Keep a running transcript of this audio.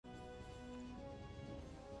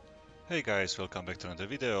Hey guys, welcome back to another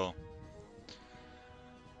video.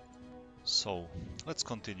 So, let's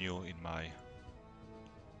continue in my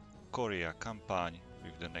Korea campaign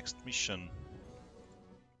with the next mission.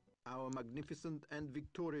 Our magnificent and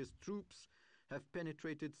victorious troops have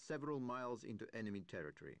penetrated several miles into enemy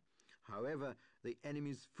territory. However, the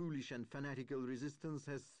enemy's foolish and fanatical resistance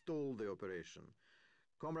has stalled the operation.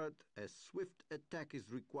 Comrade, a swift attack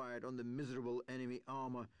is required on the miserable enemy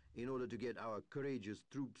armor in order to get our courageous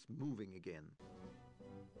troops moving again.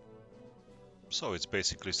 So it's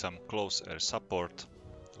basically some close air support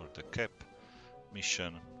or the CAP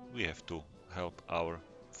mission. We have to help our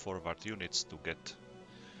forward units to get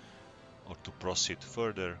or to proceed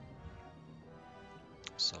further.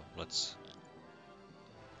 So let's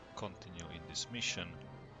continue in this mission.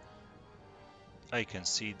 I can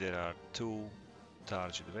see there are two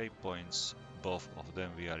target waypoints. Both of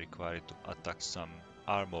them we are required to attack some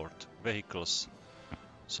armored vehicles,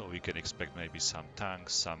 so we can expect maybe some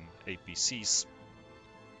tanks, some APCs,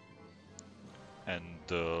 and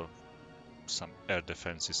some air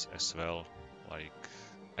defenses as well, like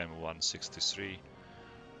M163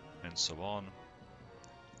 and so on.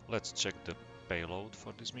 Let's check the payload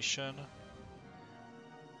for this mission.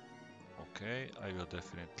 Okay, I will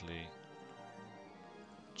definitely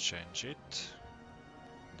change it.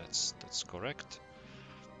 That's correct.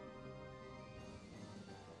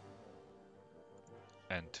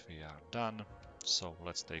 And we are done. So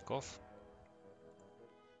let's take off.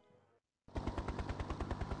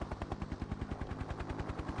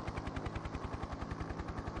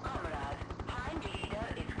 Armoured, Hind leader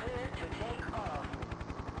is clear to take off.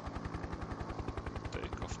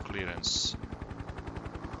 Take off clearance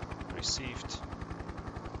received.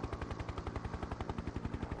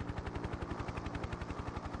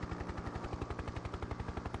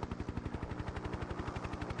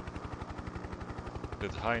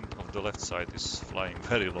 That Hind of the left side is flying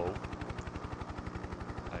very low.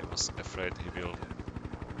 I was afraid he will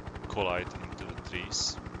collide into the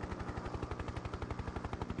trees.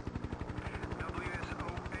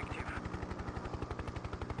 WSO active.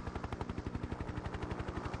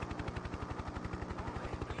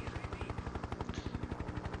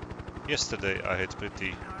 Yesterday I had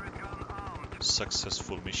pretty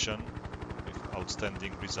successful mission with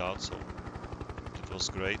outstanding results, so it was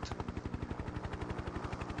great.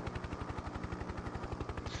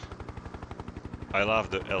 I love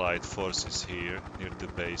the allied forces here near the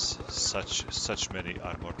base. Such many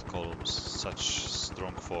armored columns, such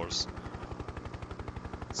strong force.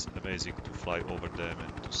 It's amazing to fly over them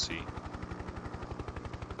and to see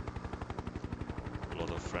a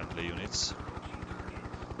lot of friendly units.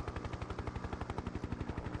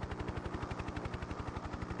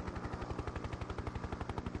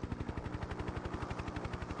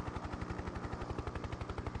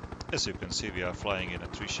 As you can see, we are flying in a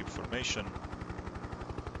three-ship formation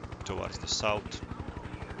towards the south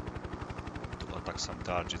to attack some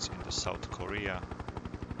targets in the South Korea.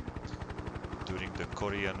 During the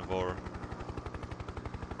Korean War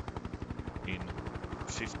in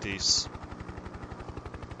 50s,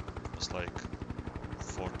 it was like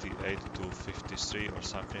 48 to 53 or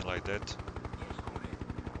something like that.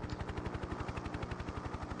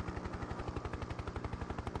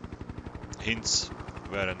 Hinds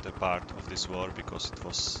weren't a part of this war because it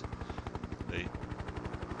was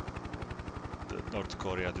North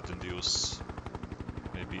Korea didn't use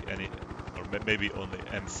maybe any, or maybe only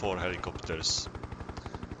M4 helicopters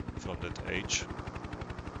from that age.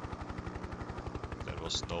 There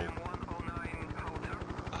was no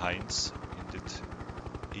Hinds in that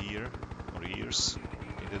year or years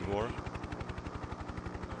in that war.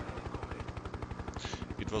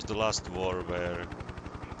 It was the last war where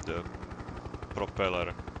the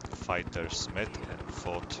propeller fighters met and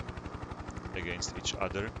fought against each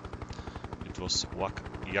other. It was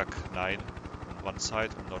Yak-9 on one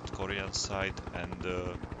side, on North Korean side, and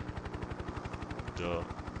the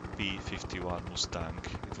P-51 Mustang.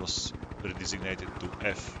 It was redesignated to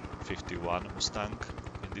F-51 Mustang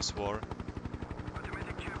in this war.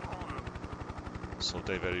 So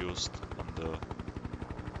they were used on the...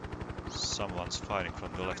 Someone's firing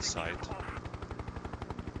from the left side.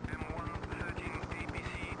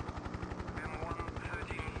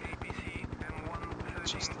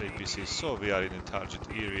 Just APC, so we are in the target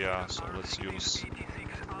area, so let's use...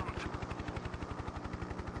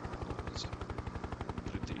 It's a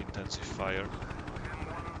pretty intensive fire.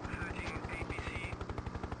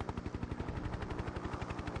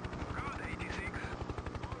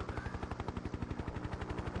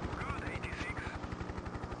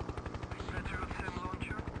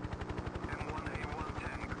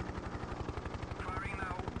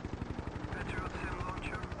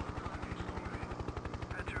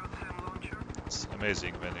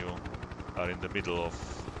 amazing when you are in the middle of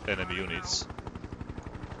enemy units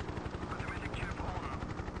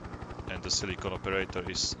and the silicon operator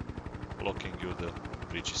is blocking you the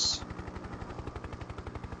bridges.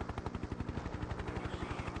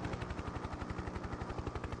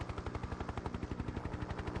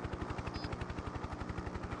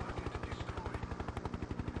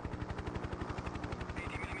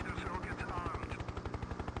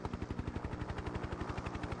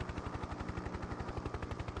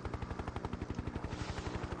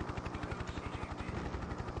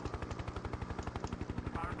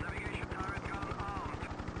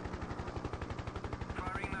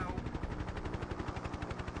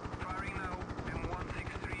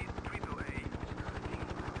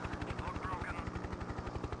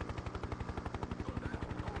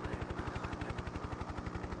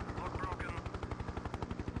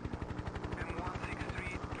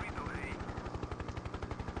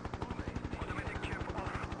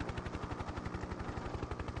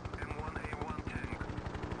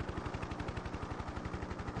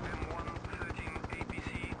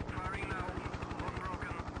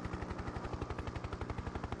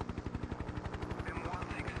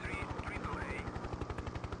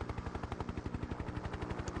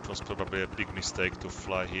 It was probably a big mistake to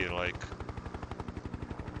fly here like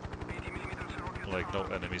no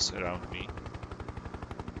enemies around me.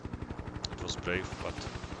 It was brave, but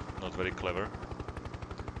not very clever.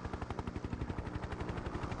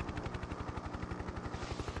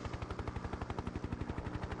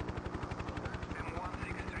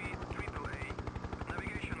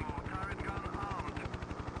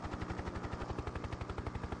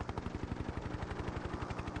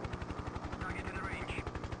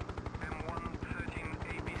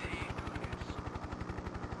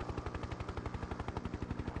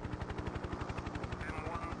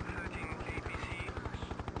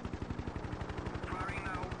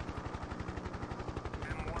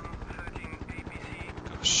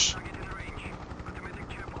 Gosh.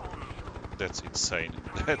 That's insane.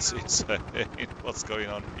 That's insane. What's going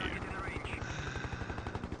on here?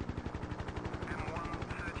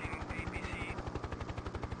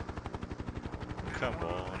 Come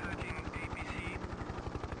on.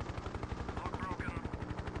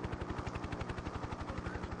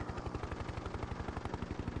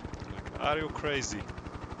 Like, are you crazy?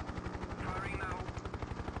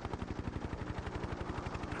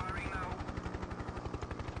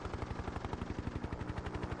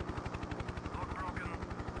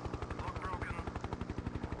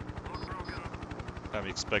 I'm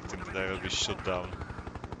expecting that I will be shot down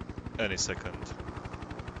any second.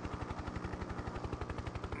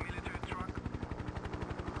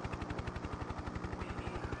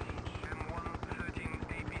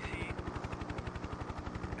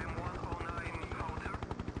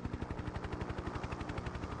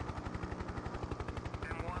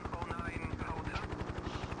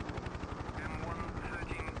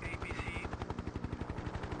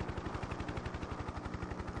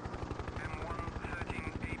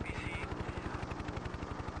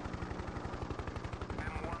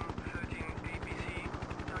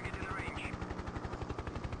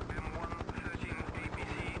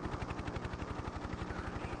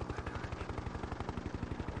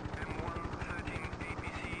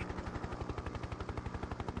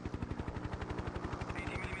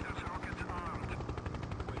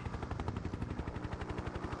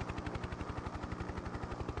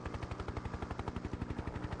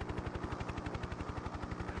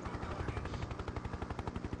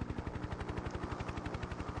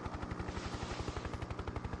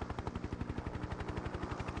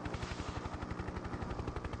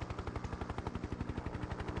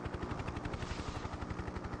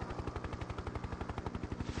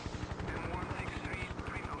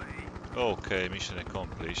 Okay, mission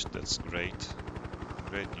accomplished. That's great.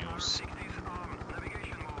 Great news.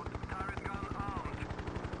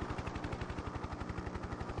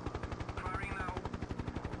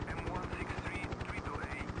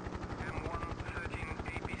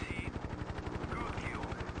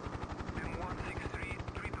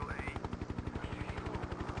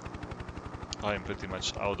 I'm pretty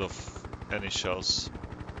much out of any shells.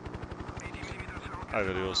 I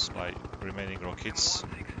will use my remaining rockets.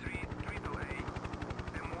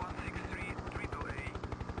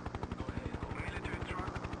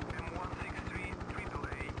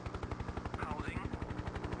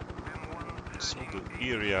 So the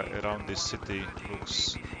area around this city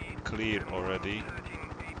looks clear already.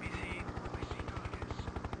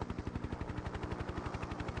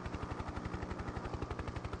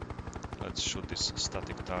 Let's shoot these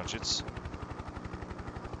static targets.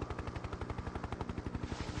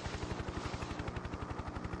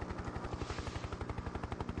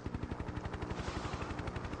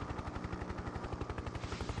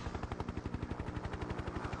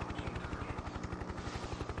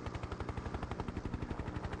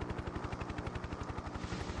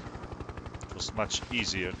 was much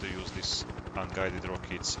easier to use these unguided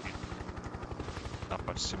rockets in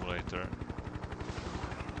Apache Simulator.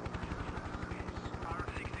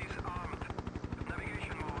 R60s armed.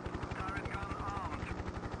 Navigation mode. Turret gun armed.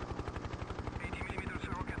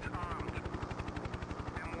 80mm rockets armed.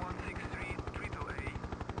 M163 AAA.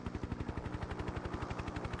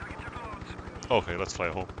 Targets are close. Okay, let's fly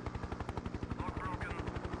home. Lock broken.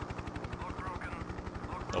 Lock broken.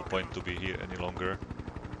 Lock No broken. point to be here any longer.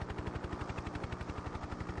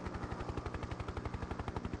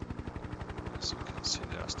 As you can see,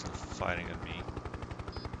 they are still firing at me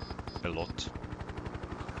a lot.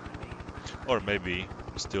 Or maybe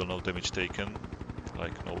still no damage taken,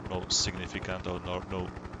 like no significant or no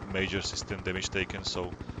major system damage taken,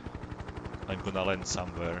 so I'm gonna land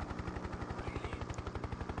somewhere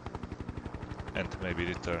and maybe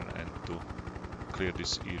return and to clear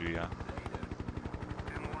this area.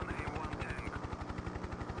 M1A1 tank.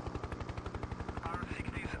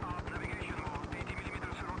 R60s armed. Navigation mode. 80mm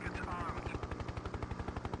rockets armed.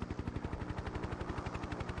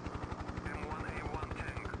 M1A1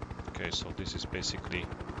 tank. Okay, so this is basically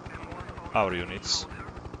M1 our units.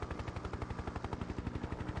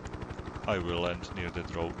 I will land near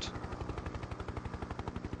that road.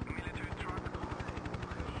 Military truck.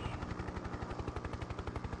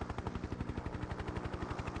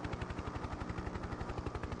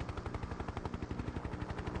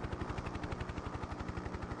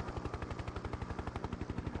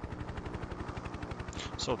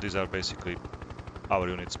 So these are basically our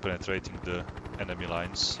units penetrating the enemy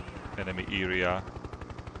lines, enemy area,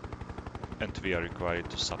 and we are required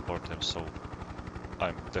to support them, so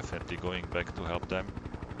I'm definitely going back to help them.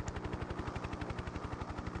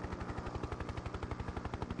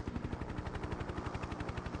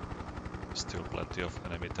 Still plenty of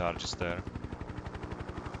enemy targets there.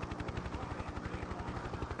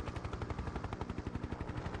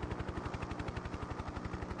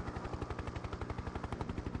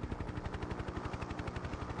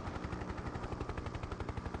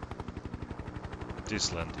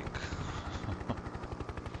 This landing.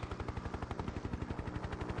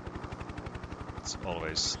 It's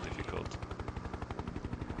always difficult.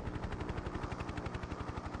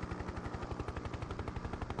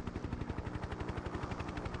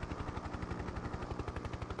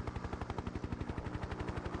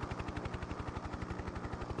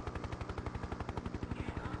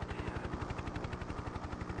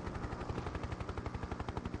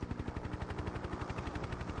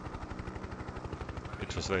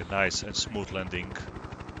 It was very nice and smooth landing.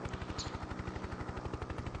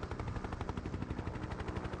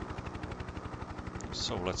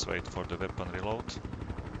 So let's wait for the weapon reload.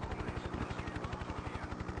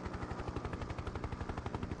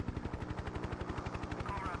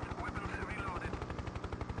 Comrade, weapons reloaded.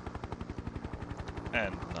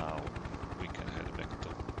 And now we can head back to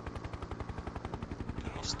the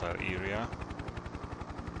hostile area.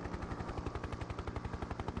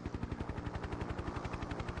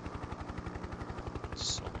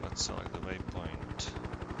 So let's select the waypoint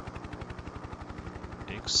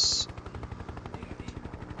X.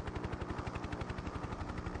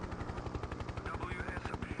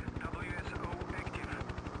 WSO active.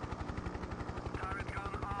 Turret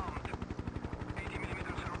gun armed. 80mm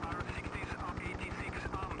R60s R86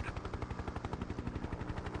 armed.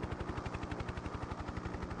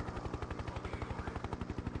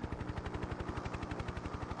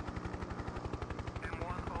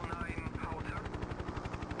 M109 Howitzer.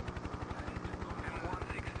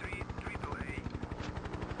 M163 AAA.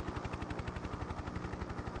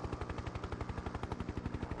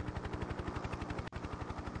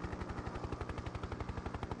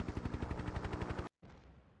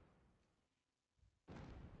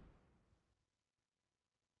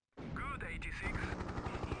 Good 86.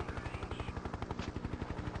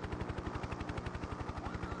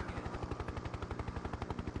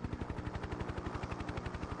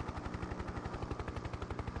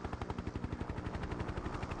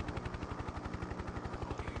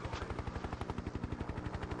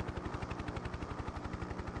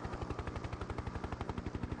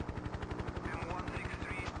 M163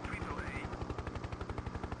 AAA.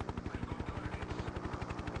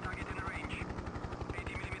 Target in range.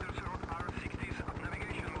 80mm R60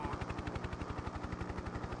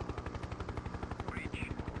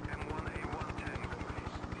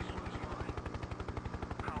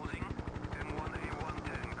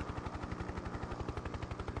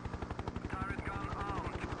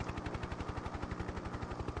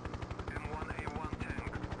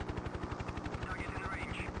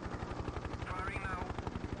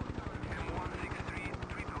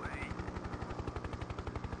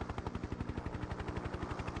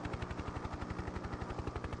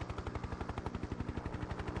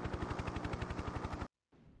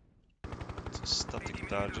 static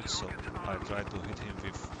target, so I try to hit him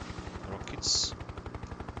with rockets.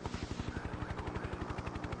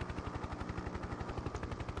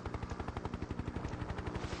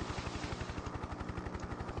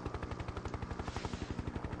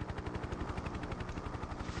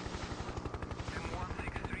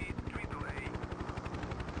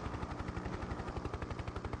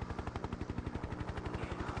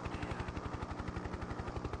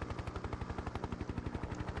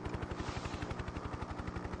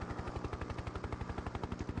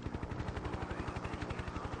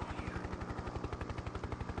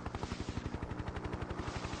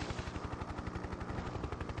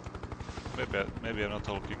 Maybe I'm not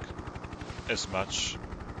talking as much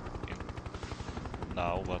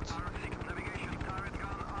now, but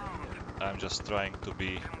I'm just trying to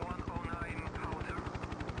be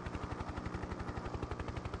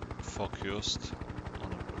focused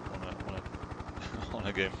on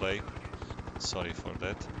a gameplay. Sorry for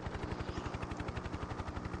that.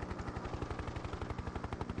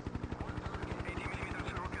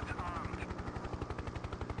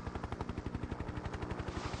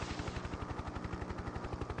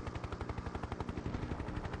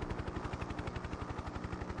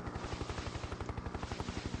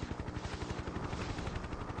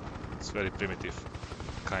 Very primitive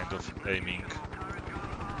kind of aiming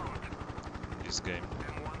in this game.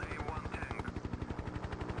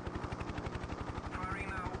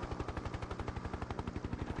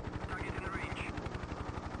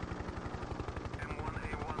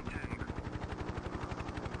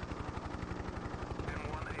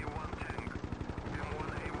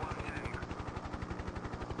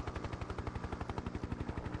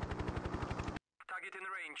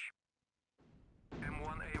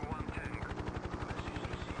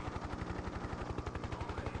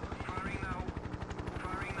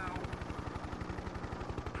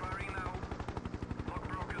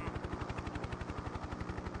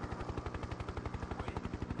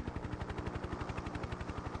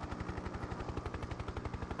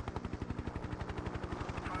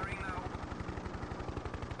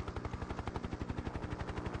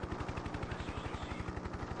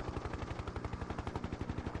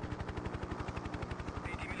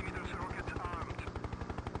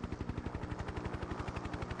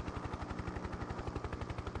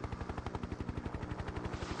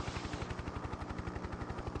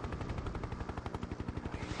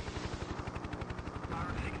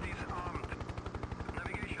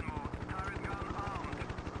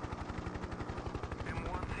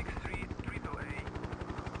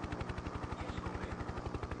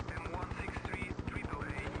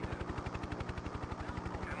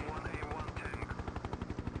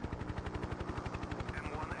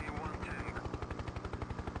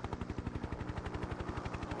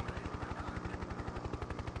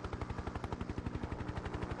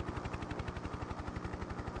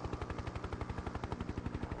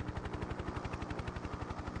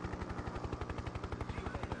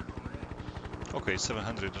 Okay,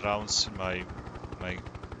 700 rounds in my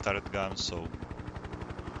turret gun, so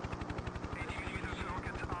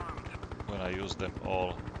when I use them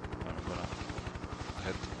all, I'm gonna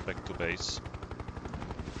head back to base.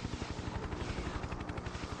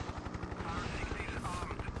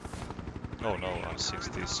 Oh no,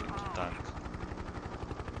 R60s into tank.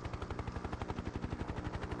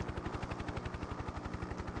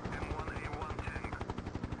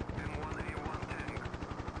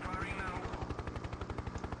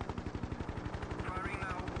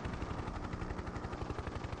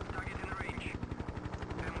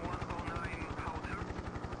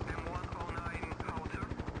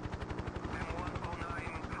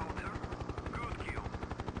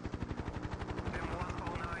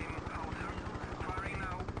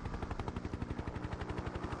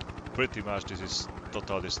 Pretty much this is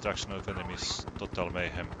total destruction of enemies, total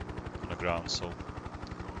mayhem on the ground, so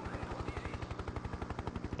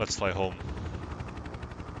let's fly home.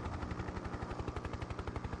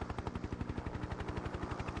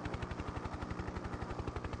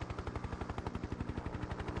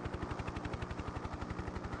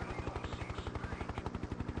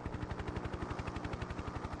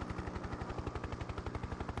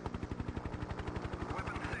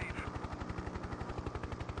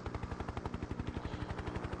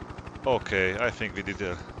 Okay, I think we did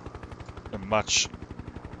a much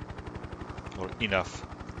or enough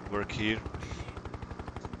work here,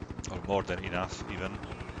 or more than enough even.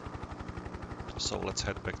 So let's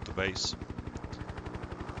head back to base.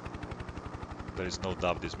 There is no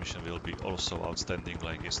doubt this mission will be also outstanding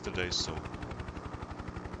like yesterday, so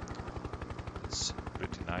it's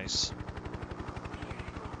pretty nice.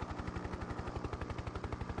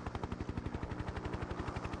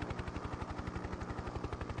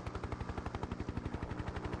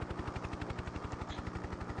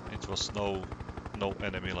 was no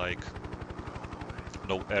enemy, like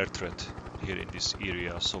no air threat here in this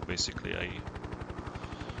area, so basically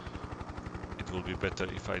it will be better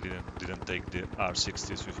if I didn't take the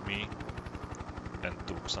R60s with me and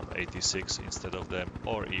took some 86 instead of them,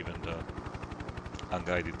 or even the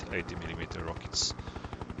unguided 80mm rockets.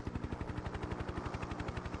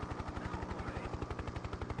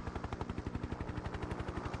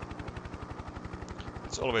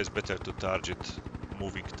 It's always better to target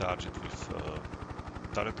moving target with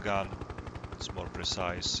turret gun. It's more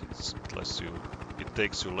precise. It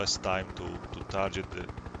takes you less time to target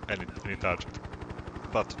any target.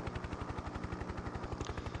 But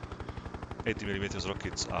 80mm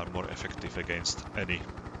rockets are more effective against any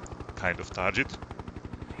kind of target,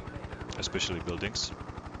 especially buildings.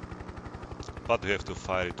 But you have to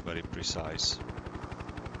fire it very precise,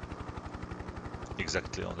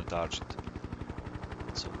 exactly on the target.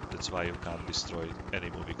 So that's why you can't destroy any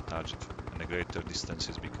moving target in a greater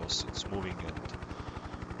distances, because it's moving and...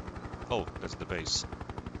 Oh, that's the base.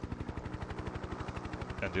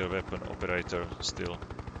 And your weapon operator still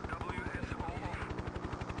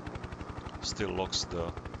locks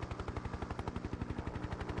the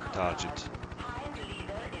target. Hind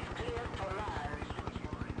leader is cleared for land.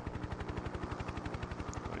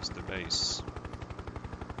 Where is the base?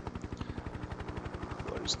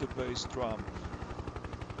 Where is the base drum?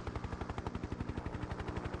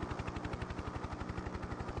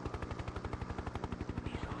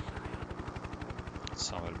 It's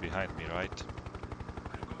somewhere behind me, right?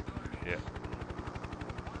 Yeah.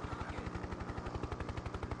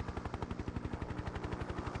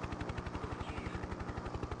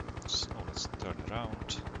 So let's turn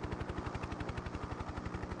around.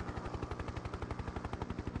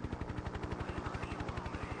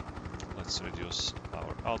 Let's reduce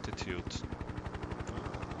our altitude.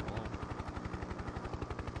 Oh.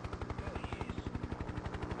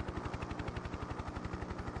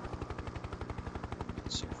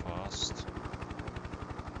 Not so fast.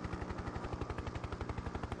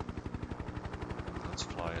 Let's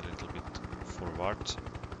fly a little bit forward.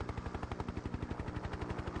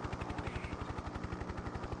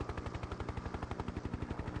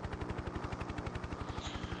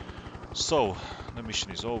 So, the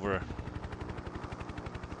mission is over.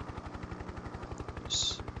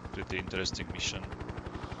 It's a pretty interesting mission,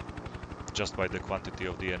 just by the quantity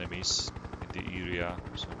of the enemies in the area,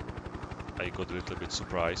 so I got a little bit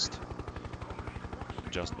surprised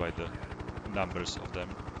just by the numbers of them.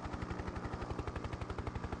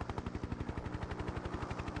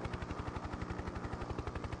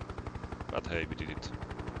 But hey, we did it.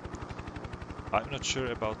 I'm not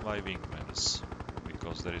sure about my wingmans,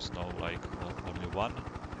 because there is no, like, only one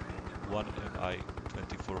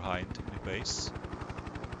Mi-24 Hind in the base.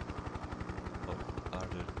 Or are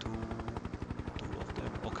there two of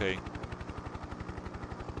them? Okay.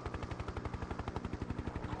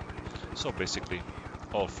 So basically,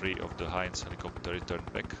 all three of the Hind's helicopter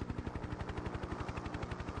returned back.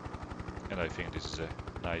 And I think this is a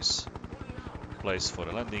nice place for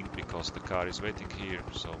a landing, because the car is waiting here,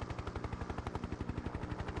 so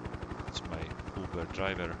it's my Uber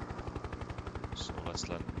driver, so let's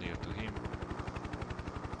land near to him.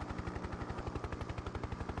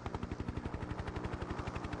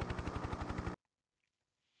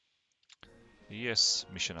 Yes,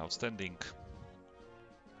 mission outstanding.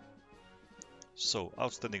 So,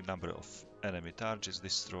 outstanding number of enemy targets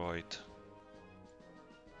destroyed.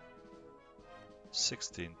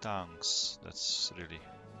 16 tanks, that's really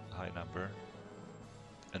a high number.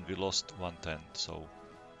 And we lost 110, so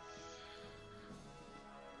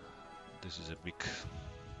this is a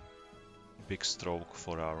big stroke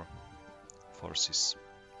for our forces.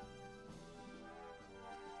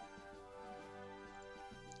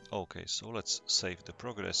 Okay, so let's save the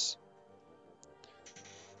progress.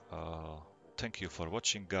 Thank you for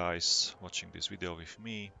watching, guys, watching this video with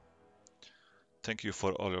me. Thank you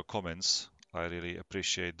for all your comments. I really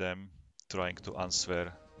appreciate them, trying to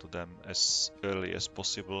answer to them as early as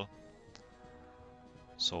possible.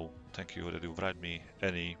 So thank you that you write me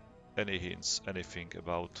any hints, anything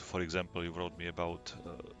about, for example, you wrote me about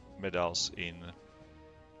medals in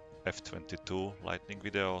F-22 lightning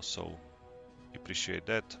video, so appreciate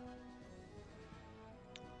that.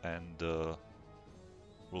 And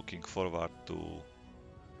looking forward to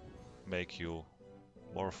make you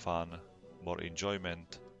more fun, more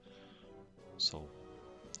enjoyment. So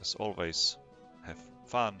as always, have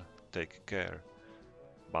fun, take care,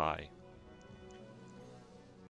 bye.